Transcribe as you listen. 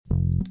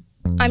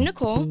I'm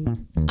Nicole,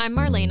 I'm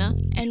Marlena.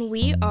 and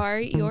we are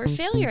your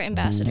failure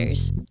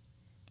ambassadors.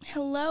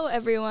 Hello,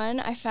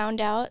 everyone. I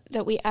found out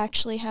that we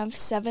actually have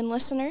 7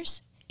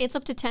 listeners. It's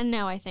up to 10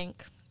 now, I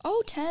think.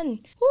 Oh,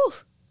 10. Woo!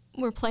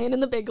 We're playing in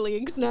the big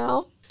leagues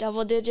now.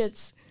 Double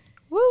digits.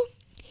 Woo!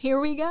 Here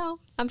we go.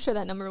 I'm sure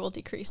that number will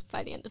decrease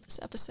by the end of this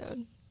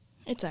episode.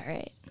 It's all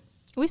right.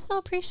 We still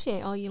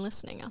appreciate all you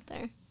listening out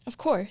there. Of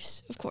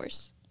course, of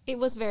course. It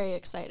was very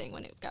exciting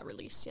when it got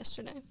released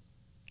yesterday.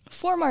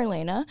 For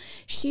Marlena,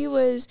 she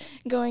was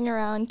going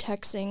around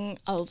texting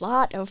a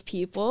lot of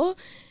people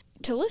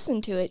to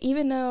listen to it,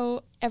 even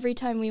though every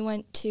time we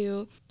went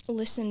to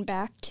listen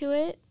back to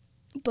it,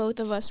 both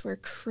of us were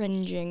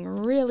cringing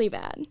really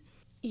bad.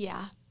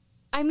 Yeah.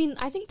 I mean,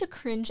 I think the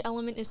cringe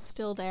element is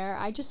still there.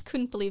 I just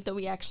couldn't believe that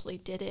we actually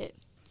did it.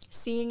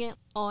 Seeing it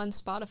on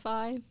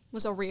Spotify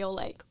was a real,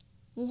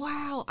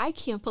 wow, I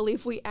can't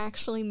believe we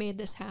actually made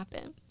this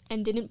happen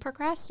and didn't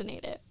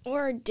procrastinate it.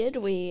 Or did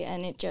we,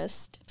 and it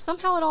just...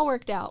 Somehow it all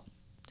worked out,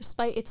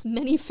 despite its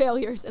many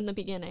failures in the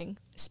beginning.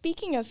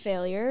 Speaking of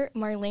failure,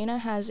 Marlena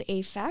has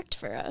a fact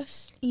for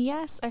us.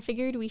 Yes, I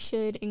figured we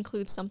should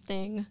include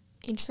something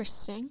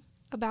interesting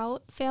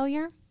about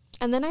failure.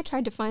 And then I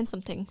tried to find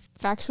something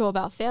factual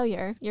about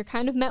failure. You're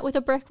kind of met with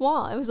a brick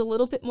wall. It was a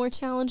little bit more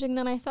challenging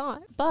than I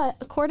thought. But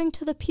according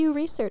to the Pew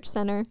Research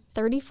Center,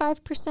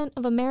 35%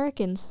 of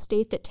Americans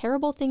state that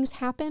terrible things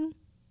happen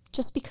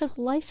just because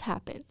life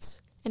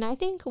happens. And I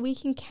think we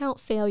can count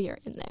failure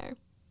in there.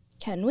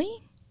 Can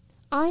we?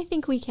 I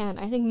think we can.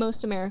 I think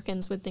most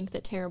Americans would think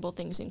that terrible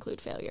things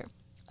include failure.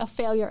 A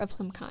failure of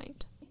some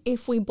kind,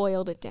 if we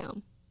boiled it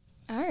down.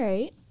 All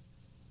right.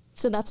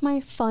 So that's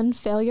my fun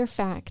failure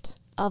fact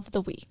of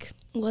the week.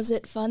 Was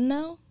it fun,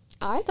 though?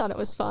 I thought it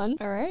was fun.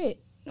 All right.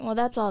 Well,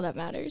 that's all that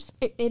matters.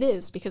 It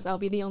is, because I'll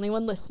be the only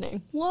one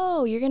listening.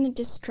 Whoa, you're going to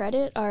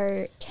discredit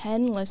our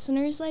 10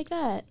 listeners like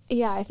that?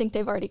 Yeah, I think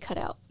they've already cut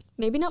out.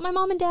 Maybe not my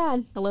mom and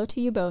dad. Hello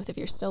to you both if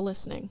you're still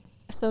listening.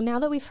 So now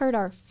that we've heard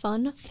our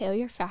fun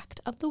failure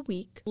fact of the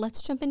week,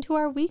 let's jump into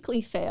our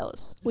weekly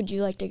fails. Would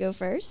you like to go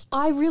first?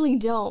 I really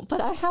don't, but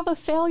I have a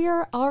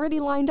failure already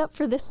lined up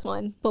for this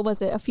one. What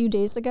was it, a few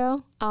days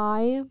ago?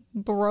 I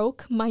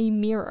broke my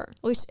mirror,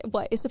 which,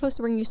 is supposed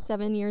to bring you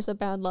 7 years of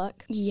bad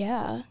luck?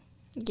 Yeah.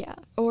 Yeah.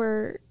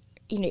 Or,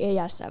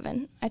 yeah,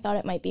 7. I thought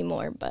it might be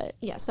more, but...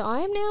 Yeah, so I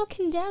am now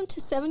condemned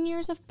to 7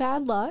 years of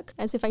bad luck,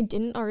 as if I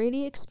didn't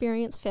already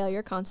experience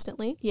failure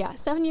constantly. Yeah,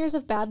 7 years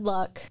of bad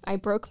luck. I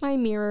broke my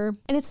mirror,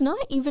 and it's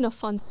not even a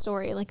fun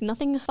story.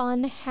 Nothing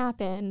fun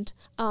happened.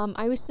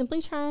 I was simply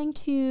trying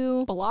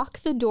to block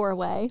the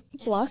doorway.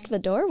 Block the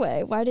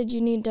doorway? Why did you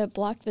need to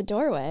block the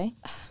doorway?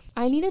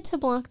 I needed to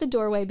block the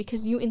doorway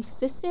because you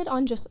insisted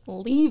on just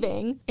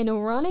leaving and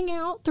running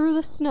out through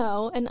the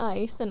snow and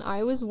ice, and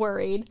I was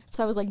worried.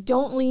 So I was like,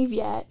 don't leave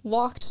yet.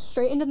 Walked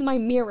straight into my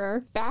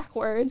mirror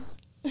backwards.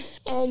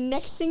 And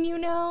next thing you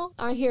know,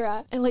 I hear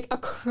a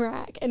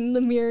crack, and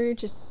the mirror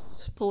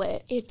just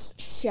split. It's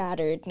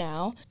shattered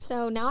now.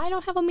 So now I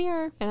don't have a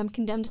mirror, and I'm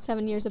condemned to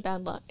 7 years of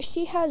bad luck.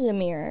 She has a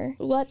mirror.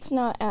 Let's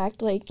not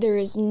act like there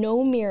is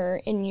no mirror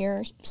in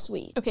your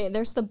suite. Okay,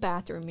 there's the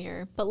bathroom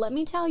mirror. But let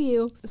me tell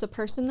you, as a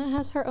person that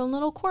has her own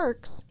little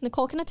quirks,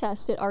 Nicole can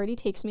attest, it already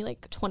takes me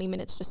 20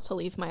 minutes just to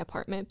leave my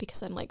apartment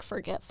because I'm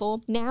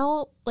forgetful.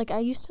 Now, I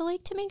used to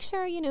to make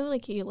sure,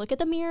 you look at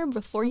the mirror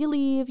before you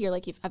leave. You're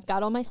I've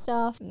got all my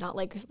stuff. I'm not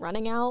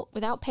running out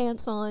without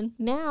pants on.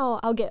 Now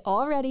I'll get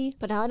all ready,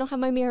 but now I don't have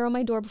my mirror on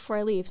my door before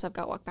I leave. So I've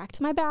got to walk back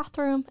to my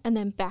bathroom and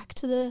then back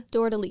to the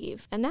door to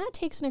leave. And that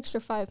takes an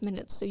extra 5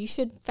 minutes. So you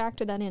should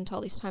factor that into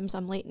all these times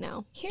I'm late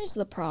now. Here's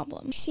the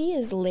problem. She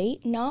is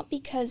late not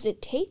because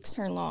it takes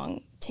her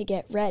long to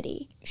get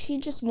ready. She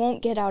just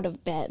won't get out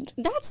of bed.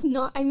 That's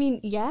not,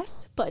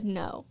 yes, but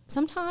no.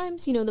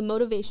 Sometimes, the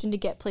motivation to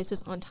get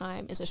places on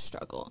time is a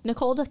struggle.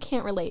 Nicole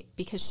can't relate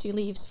because she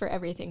leaves for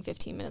everything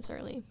 15 minutes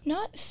early.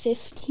 Not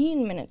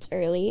 15 minutes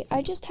early.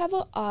 I just have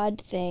an odd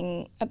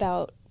thing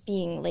about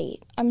being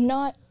late. I'm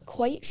not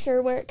quite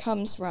sure where it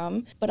comes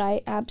from, but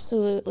I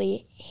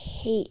absolutely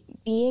hate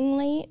being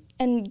late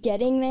and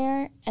getting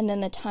there, and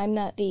then the time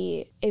that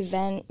the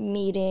event,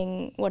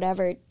 meeting,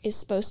 whatever is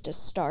supposed to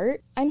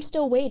start, I'm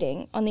still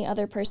waiting on the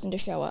other person to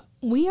show up.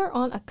 We are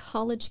on a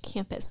college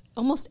campus.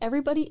 Almost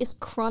everybody is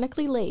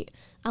chronically late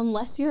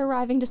unless you're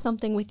arriving to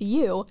something with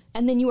you,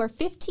 and then you are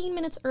 15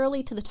 minutes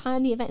early to the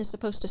time the event is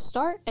supposed to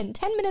start and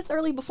 10 minutes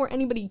early before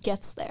anybody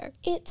gets there.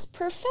 It's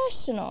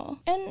professional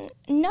and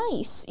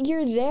nice.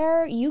 You're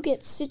there, you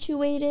get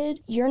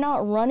situated, you're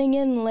not running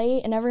in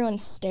late and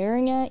everyone's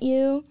staring at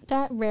you.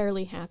 That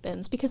rarely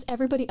happens because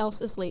everybody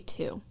else is late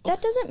too.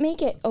 That doesn't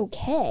make it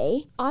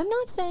okay. I'm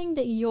not saying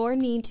that your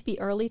need to be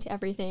early to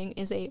everything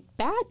is a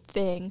bad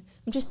thing.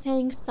 I'm just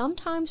saying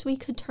sometimes we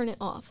could turn it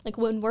off.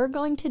 When we're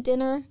going to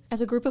dinner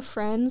as a group of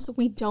friends,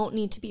 we don't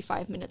need to be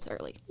 5 minutes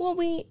early. Well,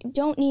 we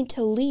don't need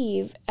to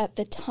leave at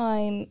the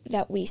time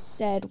that we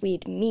said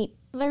we'd meet.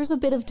 There's a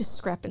bit of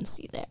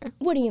discrepancy there.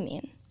 What do you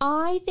mean?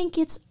 I think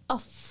it's a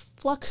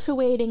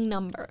fluctuating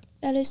number.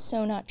 That is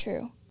so not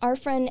true. Our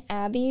friend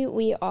Abby,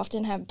 we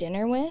often have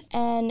dinner with,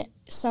 and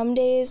some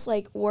days,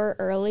 like, we're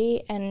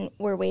early and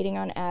we're waiting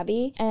on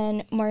Abby,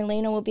 and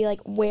Marlena will be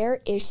like, where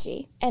is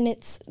she? And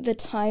it's the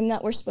time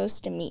that we're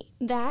supposed to meet.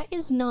 That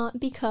is not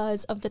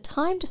because of the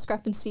time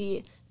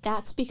discrepancy.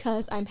 That's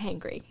because I'm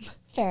hangry.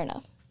 Fair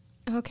enough.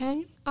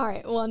 Okay. All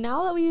right. Well,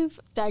 now that we've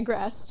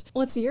digressed,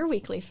 what's your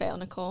weekly fail,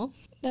 Nicole?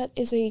 That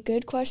is a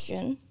good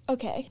question.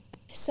 Okay.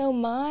 So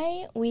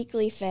my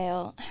weekly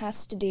fail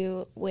has to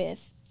do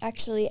with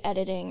actually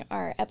editing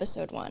our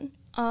episode 1.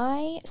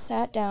 I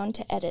sat down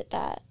to edit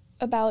that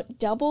about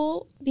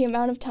double the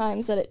amount of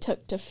times that it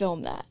took to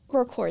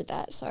record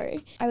that,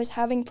 sorry. I was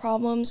having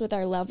problems with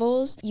our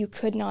levels. You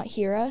could not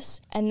hear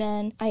us. And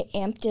then I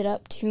amped it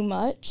up too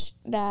much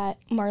that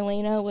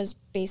Marlena was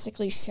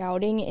basically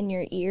shouting in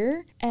your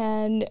ear.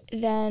 And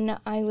then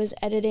I was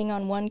editing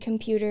on one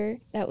computer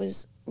that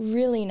was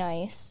really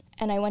nice,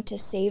 and I went to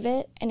save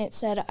it, and it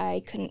said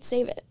I couldn't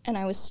save it. And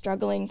I was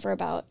struggling for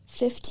about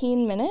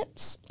 15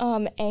 minutes,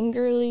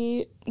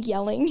 angrily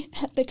yelling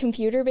at the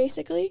computer,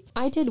 basically.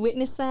 I did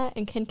witness that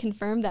and can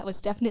confirm that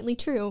was definitely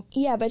true.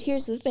 Yeah, but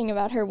here's the thing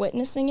about her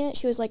witnessing it.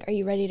 She was like, are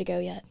you ready to go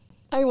yet?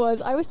 I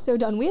was so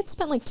done. We had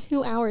spent like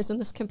 2 hours in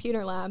this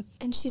computer lab,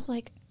 and she's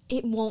like,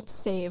 it won't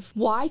save.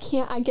 Why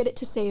can't I get it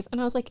to save?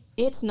 And I was like,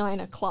 it's 9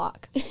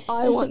 o'clock.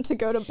 I want to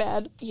go to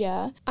bed.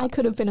 Yeah. I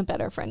could have been a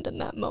better friend in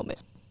that moment.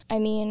 I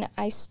mean,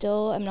 I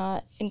still am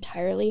not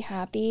entirely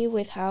happy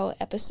with how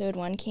episode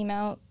 1 came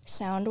out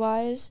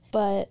sound-wise,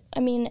 but, I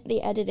mean,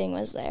 the editing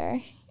was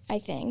there, I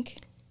think,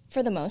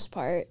 for the most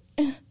part.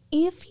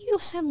 If you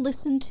had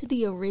listened to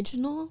the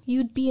original,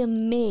 you'd be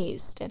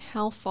amazed at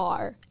how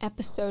far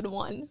episode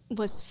 1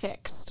 was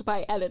fixed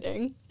by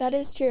editing. That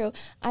is true.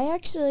 I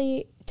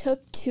actually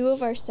took 2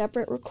 of our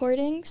separate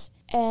recordings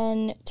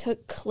and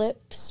took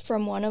clips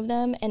from one of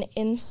them and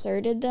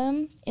inserted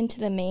them into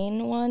the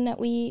main one that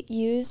we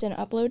used and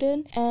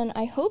uploaded. And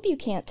I hope you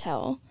can't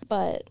tell,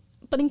 but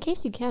in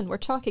case you can, we're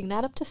chalking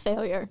that up to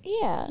failure.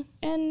 Yeah,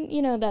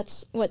 and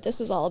that's what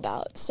this is all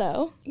about,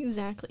 so.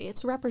 Exactly,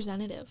 it's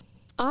representative.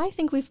 I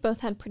think we've both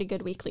had pretty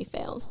good weekly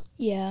fails.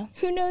 Yeah.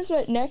 Who knows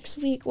what next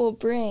week will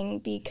bring,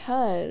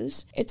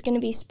 because it's going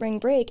to be spring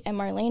break and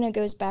Marlena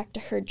goes back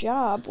to her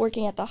job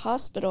working at the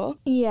hospital.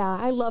 Yeah,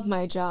 I love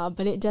my job,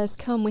 but it does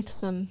come with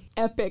some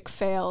epic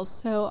fails,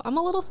 so I'm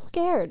a little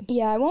scared.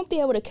 Yeah, I won't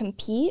be able to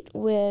compete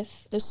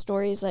with the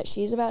stories that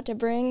she's about to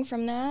bring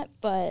from that,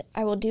 but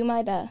I will do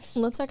my best.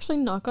 Let's actually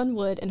knock on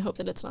wood and hope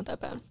that it's not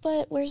that bad.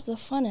 But where's the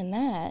fun in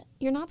that?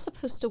 You're not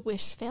supposed to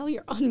wish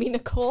failure on me,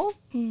 Nicole.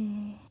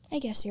 I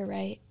guess you're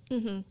right.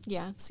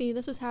 Yeah, see,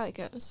 this is how it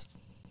goes.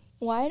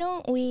 Why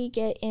don't we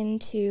get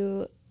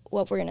into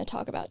what we're going to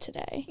talk about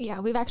today? Yeah,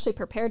 we've actually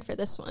prepared for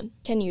this one.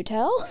 Can you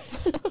tell?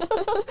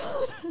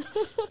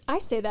 I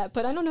say that,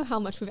 but I don't know how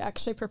much we've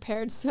actually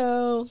prepared,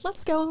 so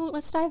let's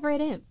dive right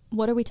in.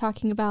 What are we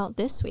talking about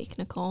this week,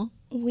 Nicole?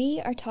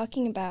 We are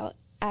talking about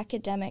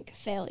academic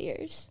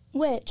failures,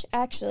 which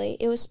actually,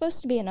 it was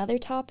supposed to be another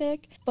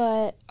topic,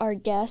 but our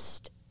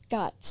guest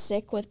got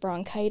sick with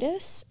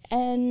bronchitis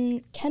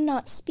and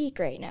cannot speak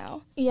right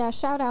now. Yeah,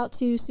 shout out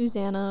to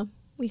Susanna.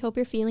 We hope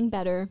you're feeling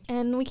better,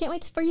 and we can't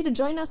wait for you to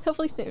join us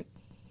hopefully soon.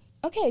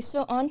 Okay,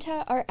 so on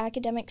to our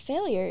academic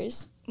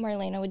failures.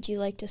 Marlena, would you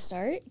like to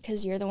start?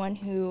 Because you're the one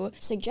who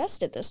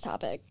suggested this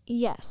topic.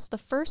 Yes, the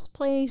first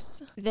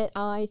place that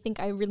I think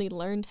I really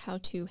learned how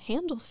to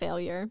handle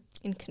failure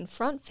and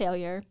confront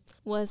failure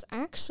was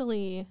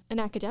actually an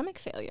academic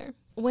failure.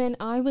 When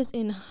I was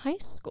in high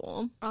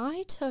school,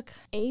 I took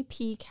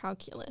AP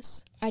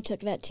Calculus. I took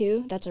that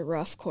too. That's a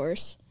rough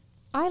course.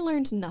 I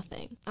learned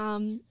nothing.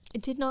 I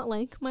did not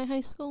like my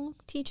high school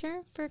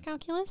teacher for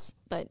calculus,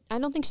 but I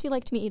don't think she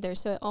liked me either,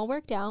 so it all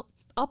worked out.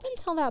 Up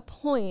until that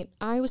point,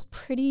 I was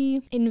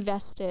pretty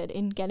invested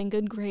in getting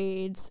good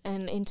grades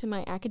and into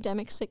my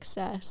academic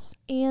success.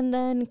 And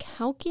then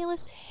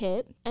calculus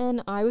hit,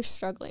 and I was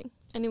struggling.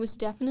 And it was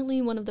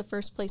definitely one of the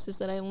first places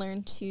that I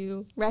learned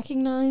to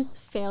recognize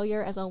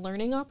failure as a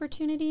learning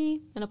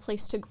opportunity and a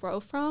place to grow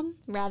from,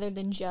 rather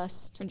than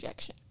just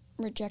rejection.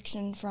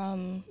 Rejection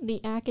from? The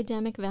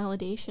academic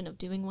validation of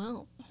doing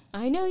well.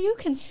 I know you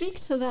can speak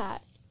to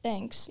that.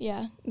 Thanks,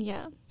 yeah.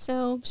 Yeah.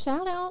 So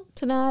shout out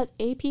to that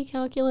AP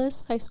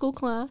Calculus high school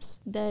class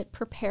that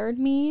prepared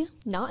me,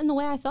 not in the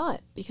way I thought,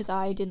 because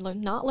I did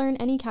not learn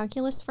any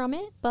calculus from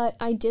it, but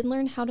I did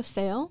learn how to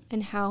fail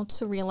and how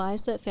to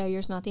realize that failure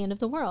is not the end of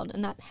the world.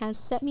 And that has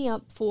set me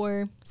up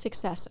for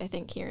success, I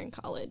think, here in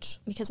college.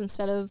 Because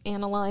instead of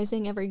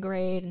analyzing every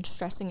grade and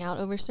stressing out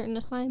over certain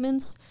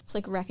assignments, it's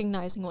like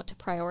recognizing what to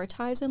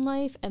prioritize in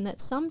life, and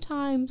that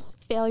sometimes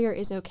failure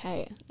is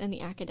okay in the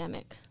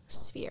academic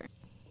sphere.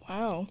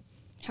 Wow,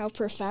 how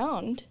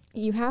profound.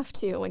 You have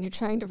to when you're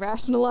trying to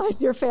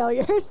rationalize your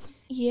failures.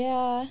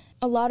 Yeah,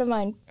 a lot of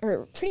mine,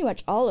 or pretty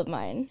much all of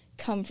mine,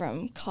 come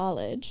from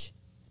college.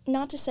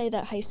 Not to say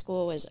that high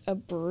school was a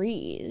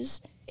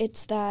breeze.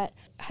 It's that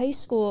high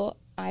school,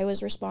 I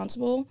was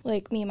responsible,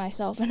 like me,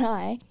 myself, and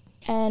I.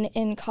 And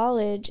in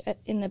college,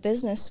 in the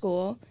business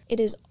school,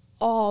 it is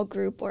all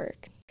group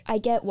work. I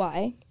get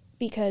why,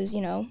 because,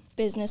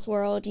 business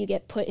world, you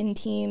get put in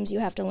teams, you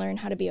have to learn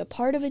how to be a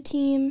part of a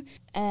team,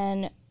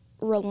 and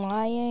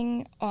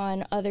relying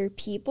on other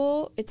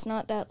people, it's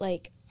not that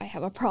like I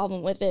have a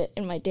problem with it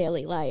in my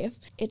daily life.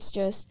 It's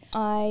just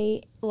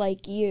I,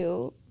 like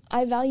you,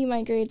 I value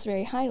my grades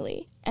very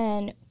highly,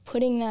 and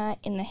putting that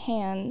in the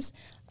hands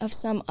of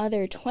some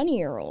other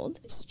 20-year-old,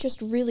 it's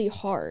just really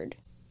hard.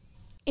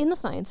 In the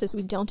sciences,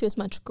 we don't do as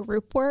much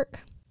group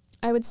work,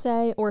 I would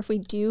say, or if we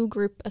do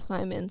group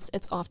assignments,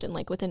 it's often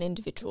like with an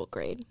individual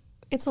grade.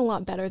 It's a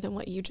lot better than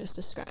what you just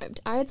described.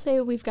 I'd say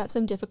we've got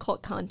some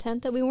difficult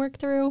content that we work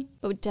through,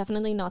 but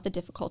definitely not the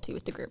difficulty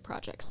with the group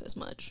projects as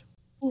much.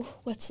 Ooh,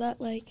 what's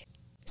that like?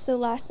 So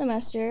last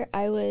semester,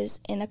 I was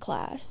in a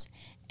class,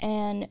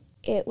 and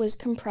it was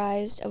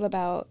comprised of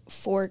about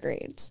 4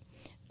 grades: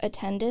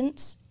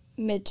 attendance,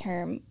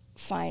 midterm,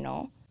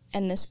 final,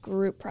 and this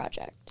group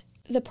project.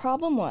 The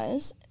problem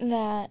was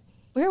that...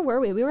 Where were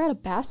we? We were at a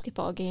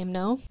basketball game,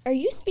 no? Are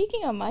you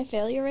speaking on my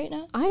failure right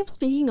now? I am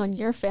speaking on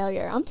your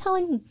failure. I'm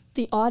telling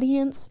the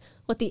audience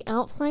what the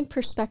outside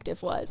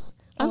perspective was.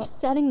 I'm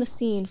setting the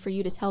scene for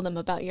you to tell them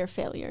about your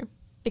failure,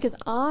 because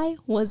I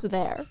was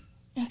there.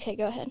 Okay,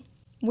 go ahead.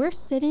 We're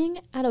sitting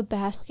at a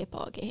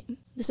basketball game.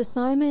 This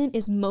assignment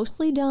is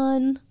mostly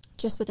done,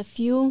 just with a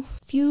few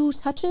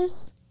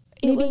touches,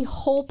 maybe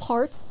whole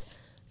parts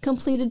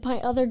completed by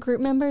other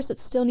group members that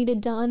still needed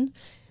done.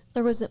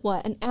 There was,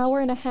 an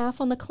hour and a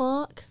half on the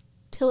clock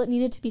till it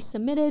needed to be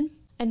submitted.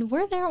 And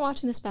we're there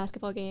watching this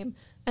basketball game.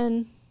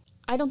 And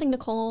I don't think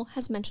Nicole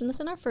has mentioned this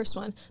in our first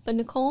one, but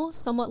Nicole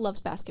somewhat loves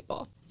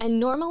basketball. And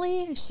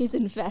normally she's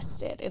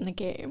invested in the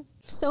game.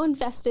 So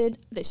invested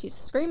that she's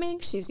screaming,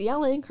 she's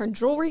yelling, her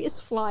jewelry is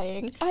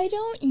flying. I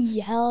don't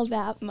yell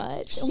that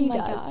much. She oh my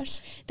does.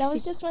 Gosh. That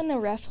was just when the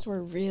refs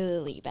were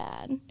really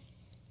bad.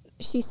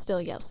 She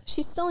still yells.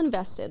 She's still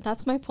invested.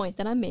 That's my point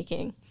that I'm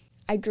making.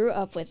 I grew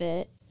up with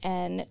it.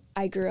 And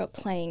I grew up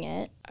playing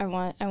it. I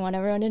want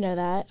everyone to know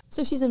that.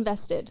 So she's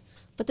invested.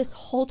 But this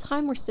whole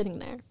time we're sitting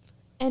there.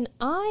 And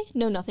I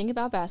know nothing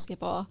about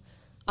basketball.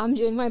 I'm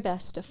doing my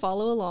best to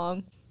follow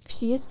along.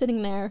 She is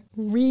sitting there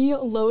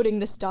reloading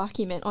this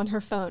document on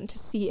her phone to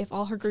see if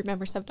all her group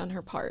members have done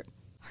her part.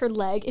 Her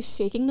leg is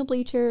shaking the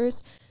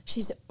bleachers.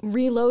 She's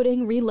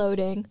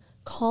reloading,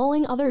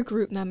 calling other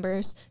group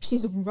members.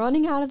 She's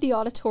running out of the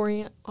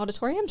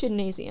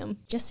gymnasium.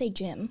 Just say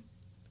gym.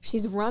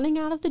 She's running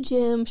out of the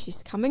gym,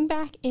 she's coming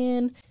back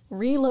in,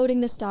 reloading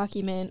this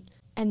document,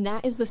 and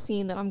that is the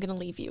scene that I'm going to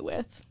leave you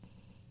with.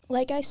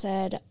 Like I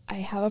said, I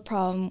have a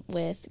problem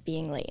with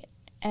being late,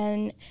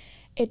 and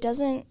it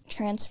doesn't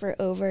transfer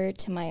over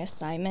to my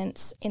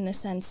assignments in the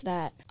sense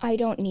that I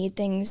don't need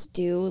things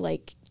due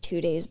like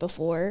 2 days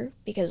before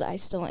because I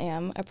still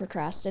am a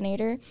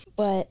procrastinator,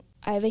 but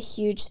I have a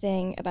huge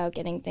thing about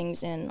getting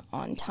things in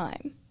on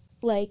time.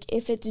 Like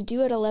if it's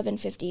due at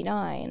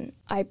 11:59,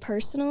 I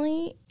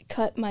personally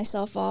cut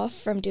myself off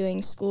from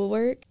doing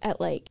schoolwork at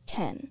like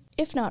 10,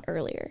 if not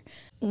earlier.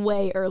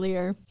 Way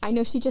earlier. I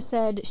know she just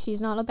said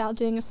she's not about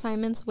doing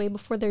assignments way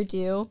before they're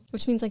due,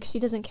 which means like she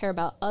doesn't care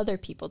about other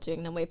people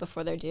doing them way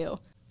before they're due.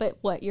 But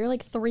what, you're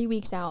like 3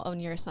 weeks out on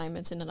your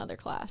assignments in another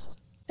class.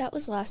 That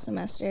was last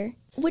semester,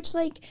 which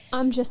like...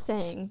 I'm just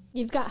saying,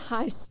 you've got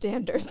high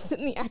standards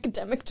in the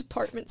academic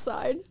department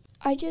side.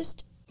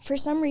 For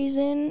some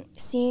reason,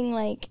 seeing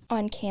like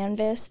on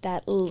Canvas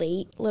that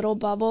late little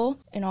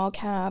bubble in all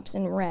caps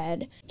and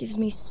red gives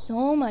me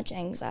so much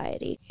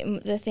anxiety.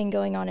 The thing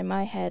going on in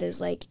my head is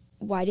like,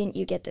 why didn't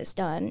you get this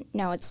done?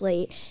 Now it's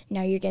late.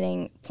 Now you're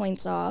getting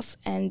points off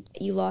and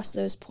you lost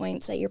those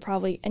points that you're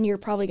probably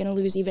going to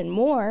lose even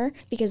more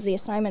because the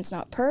assignment's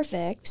not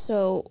perfect.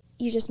 So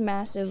you just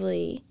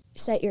massively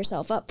set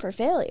yourself up for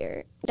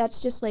failure.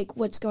 That's just like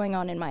what's going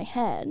on in my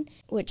head,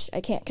 which I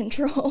can't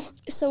control.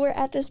 So we're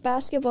at this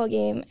basketball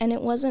game and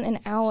it wasn't an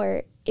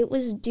hour. It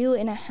was due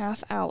in a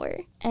half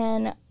hour.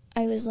 And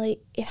I was like,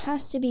 it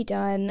has to be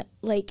done.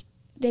 Like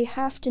they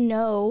have to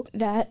know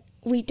that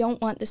we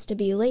don't want this to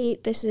be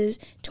late. This is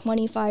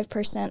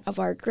 25% of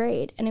our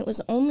grade. And it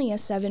was only a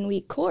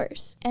 7-week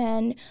course.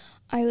 And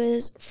I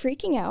was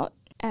freaking out,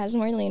 as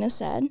Marlena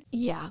said.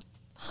 Yeah,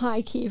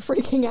 high key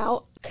freaking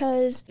out.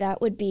 Because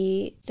that would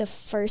be the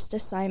first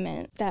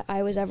assignment that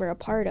I was ever a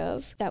part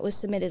of that was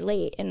submitted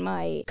late in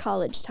my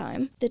college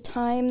time. The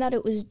time that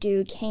it was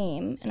due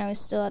came, and I was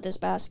still at this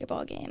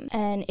basketball game,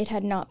 and it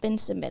had not been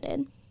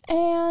submitted.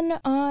 And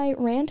I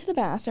ran to the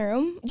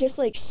bathroom, just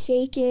like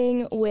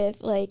shaking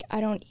with like,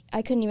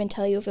 I couldn't even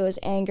tell you if it was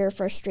anger,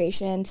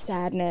 frustration,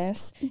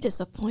 sadness,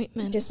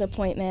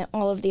 disappointment,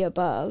 all of the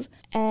above.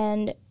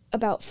 And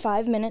about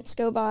 5 minutes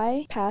go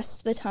by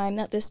past the time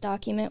that this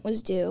document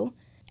was due,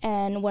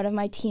 and one of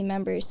my team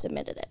members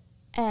submitted it.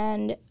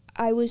 And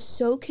I was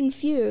so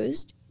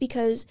confused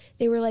because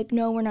they were like,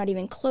 no, we're not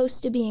even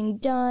close to being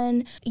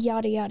done,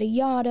 yada, yada,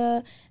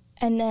 yada.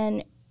 And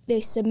then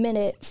they submit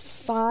it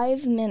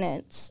 5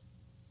 minutes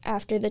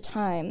after the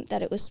time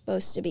that it was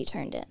supposed to be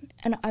turned in.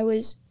 And I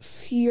was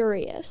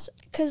furious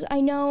because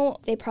I know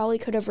they probably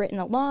could have written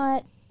a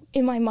lot,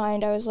 in my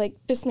mind, I was like,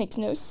 this makes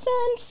no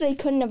sense. They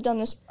couldn't have done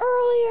this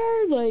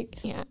earlier. Like,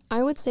 Yeah,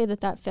 I would say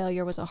that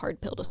failure was a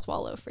hard pill to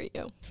swallow for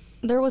you.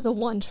 There was a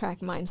one-track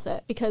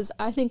mindset because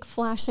I think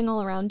flashing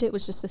all around it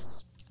was just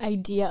this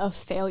idea of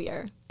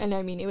failure. And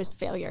I mean, it was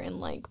failure in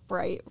like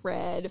bright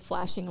red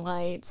flashing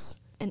lights.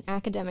 An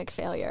academic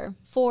failure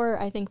for,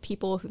 I think,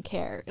 people who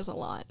care is a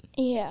lot.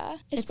 yeah,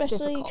 It's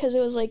especially difficult. because it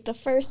was like the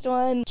first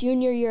one,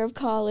 junior year of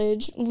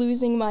college,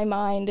 losing my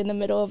mind in the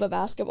middle of a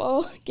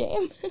basketball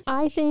game.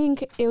 I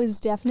think it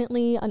was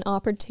definitely an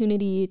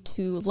opportunity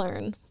to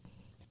learn.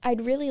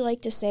 I'd really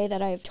like to say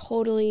that I've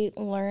totally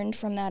learned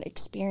from that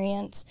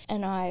experience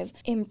and I've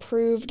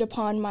improved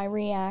upon my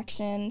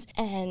reactions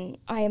and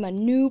I am a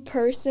new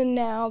person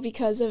now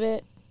because of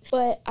it.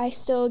 But I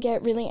still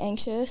get really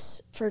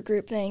anxious for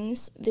group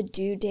things. The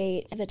due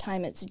date, the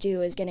time it's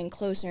due, is getting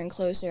closer and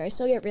closer. I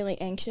still get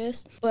really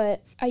anxious,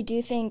 but I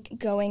do think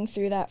going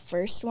through that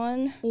first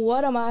one,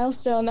 what a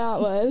milestone that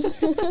was.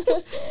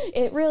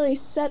 It really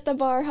set the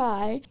bar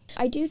high.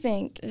 I do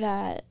think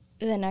that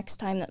the next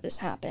time that this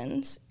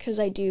happens, because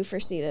I do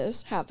foresee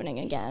this happening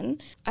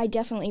again, I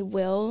definitely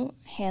will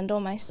handle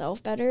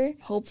myself better,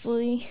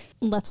 hopefully.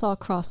 Let's all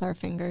cross our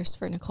fingers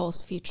for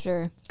Nicole's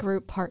future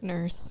group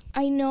partners.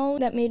 I know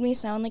that made me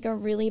sound like a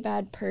really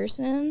bad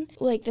person,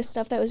 like the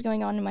stuff that was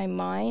going on in my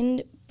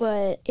mind,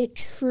 but it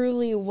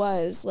truly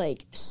was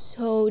like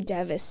so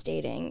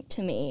devastating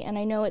to me. And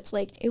I know it's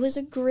like, it was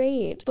a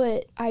grade,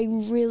 but I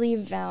really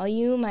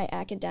value my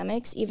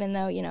academics, even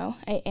though, you know,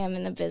 I am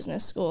in the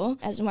business school,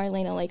 as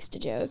Marlena likes to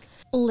joke.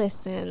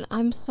 Listen,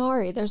 I'm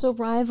sorry, there's a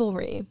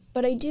rivalry.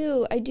 But I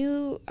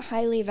do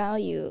highly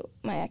value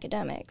my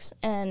academics.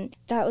 And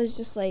that was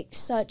just like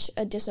such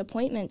a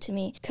disappointment to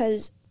me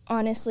because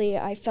honestly,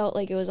 I felt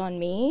like it was on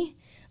me.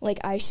 Like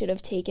I should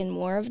have taken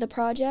more of the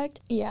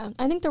project. Yeah,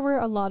 I think there were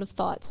a lot of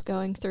thoughts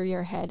going through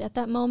your head at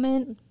that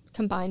moment,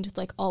 combined with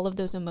like all of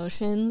those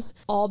emotions,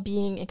 all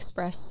being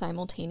expressed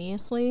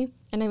simultaneously.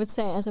 And I would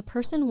say as a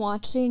person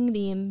watching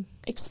the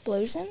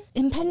Explosion?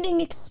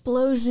 impending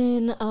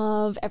explosion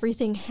of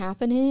everything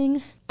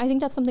happening, I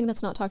think that's something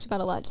that's not talked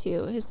about a lot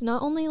too, is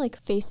not only like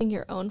facing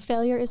your own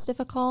failure is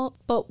difficult,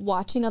 but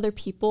watching other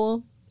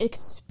people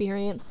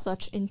experience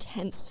such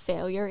intense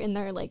failure in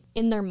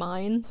their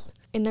minds,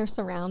 in their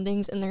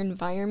surroundings, in their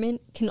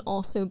environment can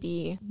also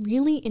be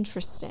really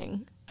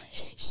interesting.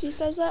 She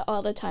says that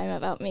all the time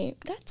about me.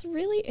 That's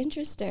really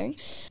interesting.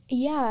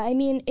 Yeah, I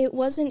mean, it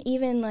wasn't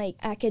even like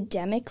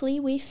academically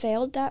we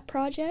failed that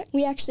project.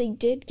 We actually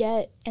did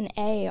get an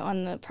A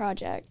on the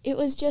project. It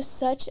was just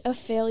such a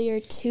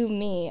failure to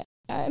me.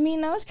 I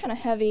mean, that was kind of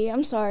heavy.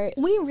 I'm sorry.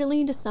 We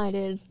really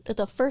decided that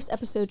the first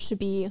episode should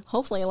be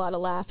hopefully a lot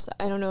of laughs.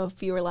 I don't know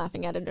if you were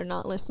laughing at it or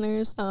not,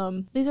 listeners.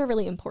 These are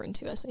really important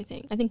to us, I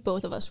think. I think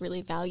both of us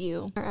really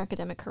value our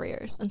academic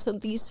careers. And so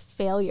these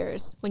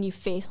failures, when you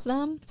face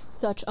them, it's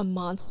such a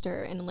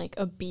monster and like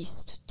a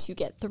beast to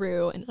get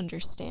through and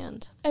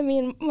understand. I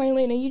mean,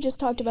 Marlena, you just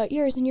talked about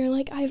yours and you're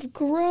like, I've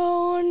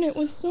grown. It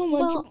was so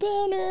much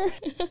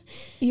better.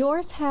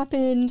 Yours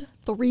happened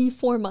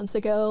 3-4 months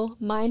ago.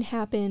 Mine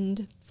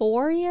happened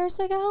 4 years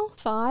ago,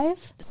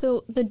 5.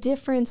 So the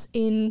difference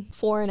in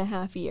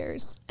 4.5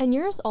 years. And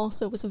yours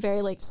also was a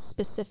very like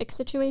specific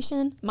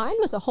situation. Mine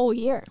was a whole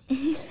year.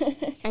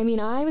 I mean,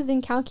 I was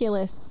in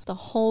calculus the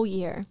whole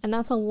year, and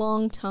that's a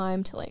long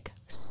time to like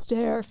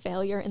stare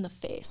failure in the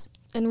face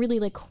and really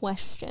like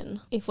question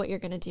if what you're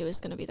going to do is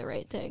going to be the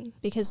right thing.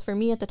 Because for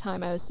me at the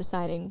time, I was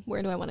deciding,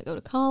 where do I want to go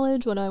to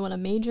college? What do I want to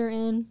major in?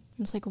 And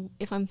it's like,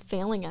 if I'm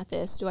failing at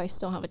this, do I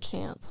still have a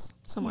chance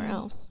somewhere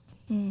else?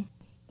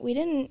 We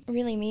didn't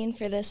really mean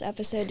for this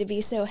episode to be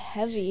so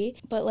heavy,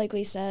 but like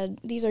we said,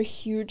 these are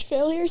huge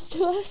failures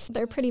to us.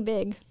 They're pretty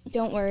big.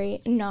 Don't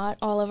worry, not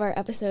all of our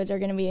episodes are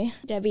going to be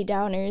Debbie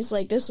Downers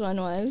like this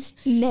one was.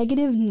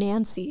 Negative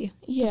Nancy.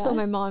 Yeah. That's what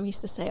my mom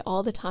used to say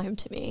all the time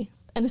to me.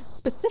 And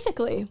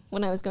specifically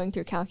when I was going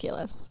through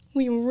calculus.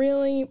 We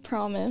really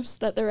promise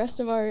that the rest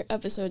of our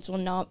episodes will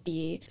not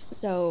be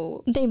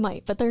so... They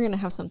might, but they're going to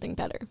have something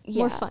better.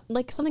 Yeah. More fun.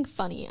 Like something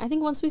funny. I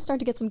think once we start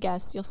to get some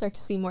guests, you'll start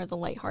to see more of the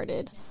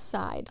lighthearted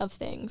side of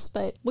things.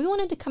 But we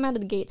wanted to come out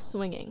of the gate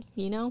swinging,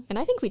 you know? And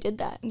I think we did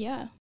that.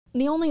 Yeah.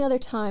 The only other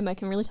time I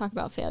can really talk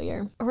about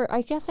failure, or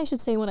I guess I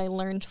should say what I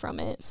learned from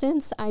it,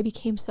 since I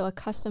became so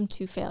accustomed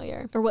to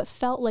failure, or what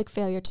felt like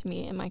failure to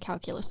me in my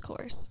calculus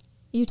course.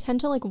 You tend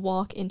to like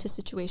walk into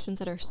situations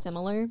that are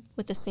similar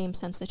with the same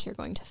sense that you're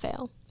going to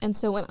fail. And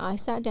so when I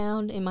sat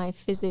down in my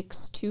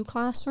physics 2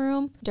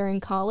 classroom during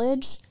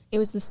college, it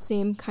was the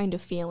same kind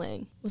of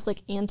feeling. It was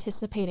like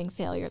anticipating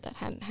failure that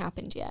hadn't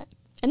happened yet.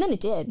 And then it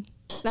did.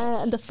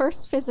 The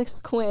first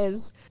physics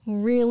quiz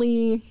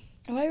really...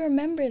 Oh, I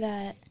remember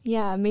that.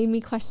 Yeah, made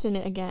me question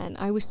it again.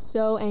 I was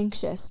so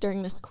anxious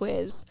during this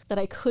quiz that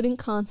I couldn't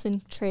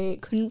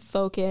concentrate, couldn't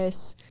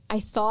focus. I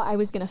thought I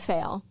was going to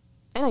fail.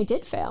 And I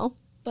did fail.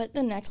 But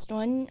the next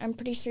one, I'm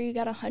pretty sure you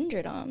got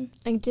 100 on.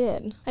 I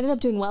did. I ended up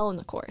doing well in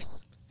the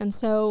course. And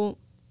so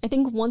I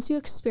think once you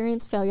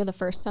experience failure the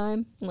first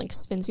time, and like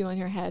spins you on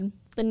your head,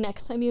 the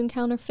next time you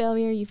encounter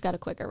failure, you've got a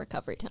quicker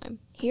recovery time.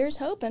 Here's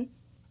hoping.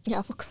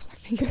 Yeah, we'll cross our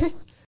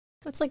fingers.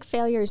 It's like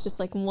failure is just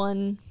like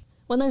one.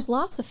 When there's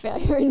lots of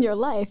failure in your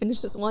life and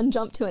it's just one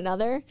jump to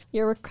another,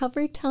 your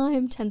recovery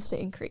time tends to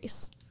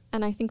increase.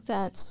 And I think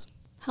that's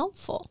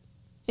helpful.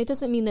 It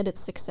doesn't mean that it's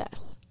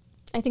success.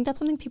 I think that's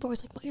something people are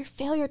always like, well, your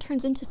failure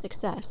turns into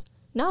success.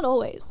 Not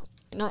always.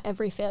 Not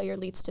every failure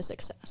leads to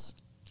success.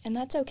 And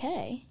that's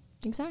okay.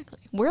 Exactly.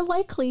 We're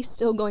likely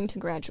still going to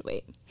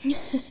graduate.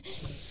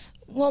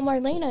 Well,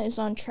 Marlena is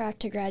on track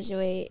to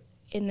graduate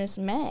in this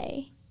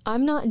May.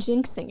 I'm not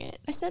jinxing it.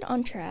 I said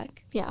on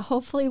track. Yeah,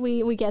 hopefully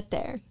we get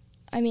there.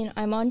 I mean,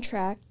 I'm on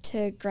track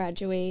to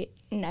graduate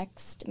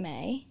next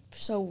May,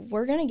 so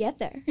we're going to get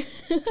there.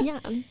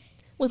 Yeah,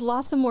 with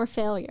lots of more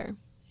failure.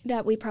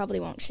 That we probably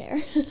won't share.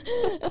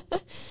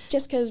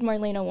 Just because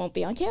Marlena won't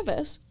be on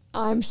campus.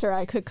 I'm sure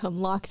I could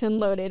come locked and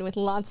loaded with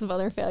lots of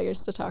other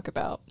failures to talk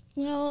about.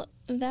 Well,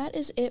 that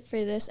is it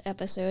for this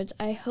episode.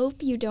 I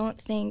hope you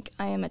don't think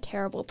I am a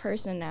terrible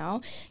person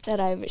now that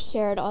I've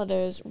shared all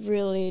those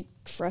really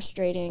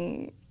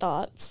frustrating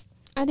thoughts.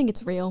 I think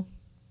it's real.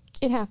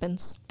 It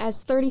happens.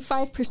 As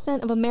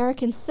 35% of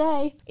Americans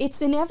say,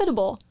 it's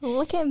inevitable.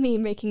 Look at me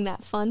making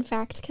that fun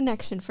fact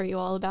connection for you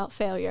all about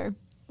failure.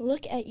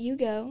 Look at you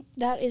go.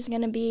 That is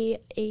going to be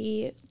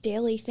a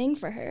daily thing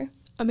for her.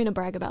 I'm going to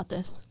brag about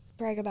this.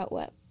 Brag about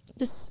what?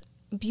 This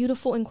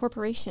beautiful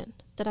incorporation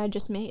that I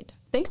just made.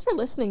 Thanks for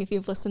listening if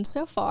you've listened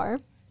so far.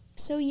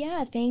 So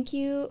yeah, thank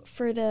you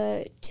for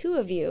the 2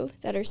 of you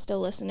that are still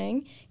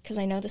listening, because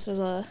I know this was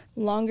a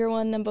longer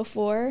one than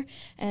before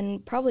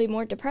and probably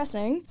more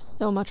depressing.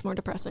 So much more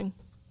depressing.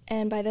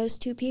 And by those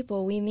 2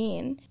 people, we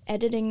mean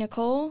editing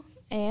Nicole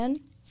and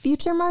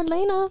future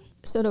Marlena.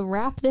 So to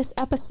wrap this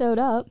episode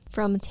up,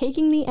 from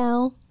taking the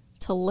L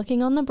to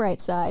looking on the bright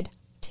side,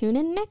 tune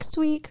in next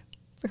week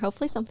for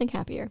hopefully something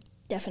happier.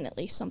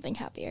 Definitely something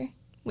happier.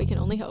 We can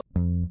only hope.